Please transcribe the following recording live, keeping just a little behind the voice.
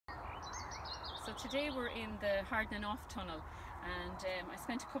So today we're in the Hardening Off tunnel, and I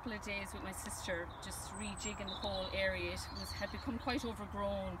spent a couple of days with my sister just rejigging the whole area. It had become quite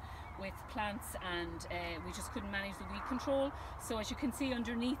overgrown with plants, and we just couldn't manage the weed control. So as you can see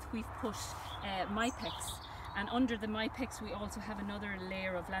underneath, we've put Mypex, and under the Mypex we also have another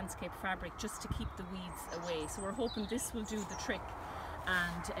layer of landscape fabric just to keep the weeds away. So we're hoping this will do the trick,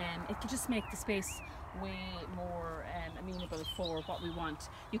 and it can just make the space way more amenable for what we want.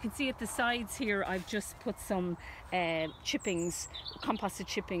 You can see at the sides here I've just put some chippings, composted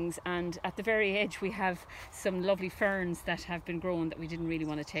chippings, and at the very edge we have some lovely ferns that have been grown that we didn't really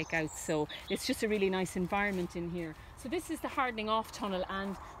want to take out. So it's just a really nice environment in here. So this is the Hardening Off tunnel,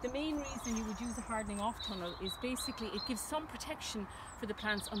 and the main reason you would use a Hardening Off tunnel is basically it gives some protection for the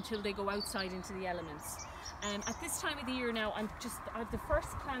plants until they go outside into the elements. At this time of the year now, I have the first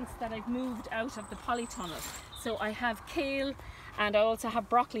plants that I've moved out of the polytunnel. So I have kale, and I also have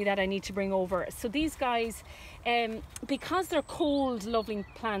broccoli that I need to bring over. So these guys, because they're cold, lovely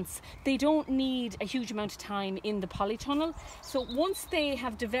plants, they don't need a huge amount of time in the polytunnel. So once they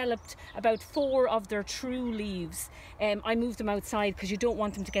have developed about 4 of their true leaves, I move them outside because you don't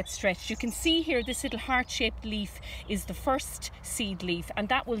want them to get stretched. You can see here this little heart-shaped leaf is the first seed leaf, and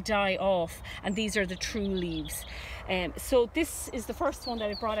that will die off, and these are the true leaves. So this is the first one that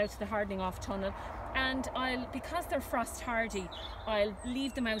I brought out to the Hardening Off tunnel, and because they're frost hardy, I'll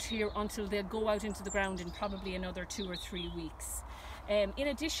leave them out here until they'll go out into the ground in probably another 2 or 3 weeks. In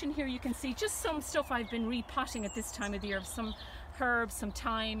addition, here you can see just some stuff I've been repotting at this time of the year, some herbs, some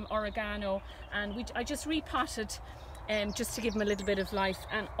thyme, oregano, and I just repotted just to give them a little bit of life.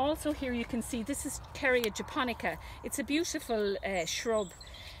 And also here you can see this is Kerria japonica. It's a beautiful shrub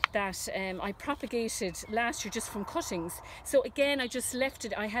that I propagated last year just from cuttings. So again, I just left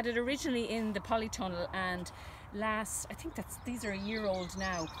it. I had it originally in the polytunnel, and I think these are a year old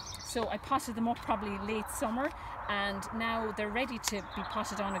now. So I potted them up probably late summer, and now they're ready to be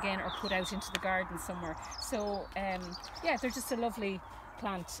potted on again or put out into the garden somewhere. So yeah, they're just a lovely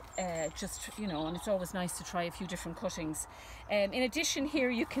plant, and it's always nice to try a few different cuttings. In addition,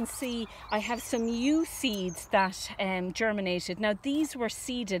 here you can see I have some yew seeds that germinated. Now these were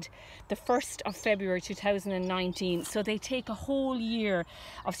seeded the 1st of February 2019, so they take a whole year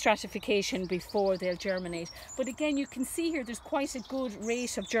of stratification before they'll germinate. But again, you can see here there's quite a good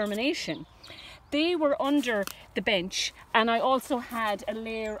rate of germination. They were under the bench, and I also had a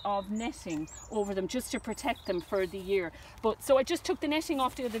layer of netting over them just to protect them for the year. So I just took the netting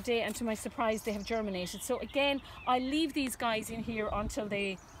off the other day, and to my surprise they have germinated. So again, I'll leave these guys in here until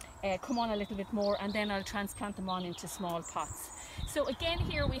they come on a little bit more, and then I'll transplant them on into small pots. So again,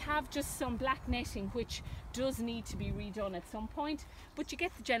 here we have just some black netting which does need to be redone at some point, but you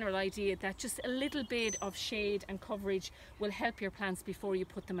get the general idea that just a little bit of shade and coverage will help your plants before you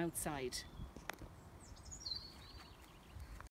put them outside.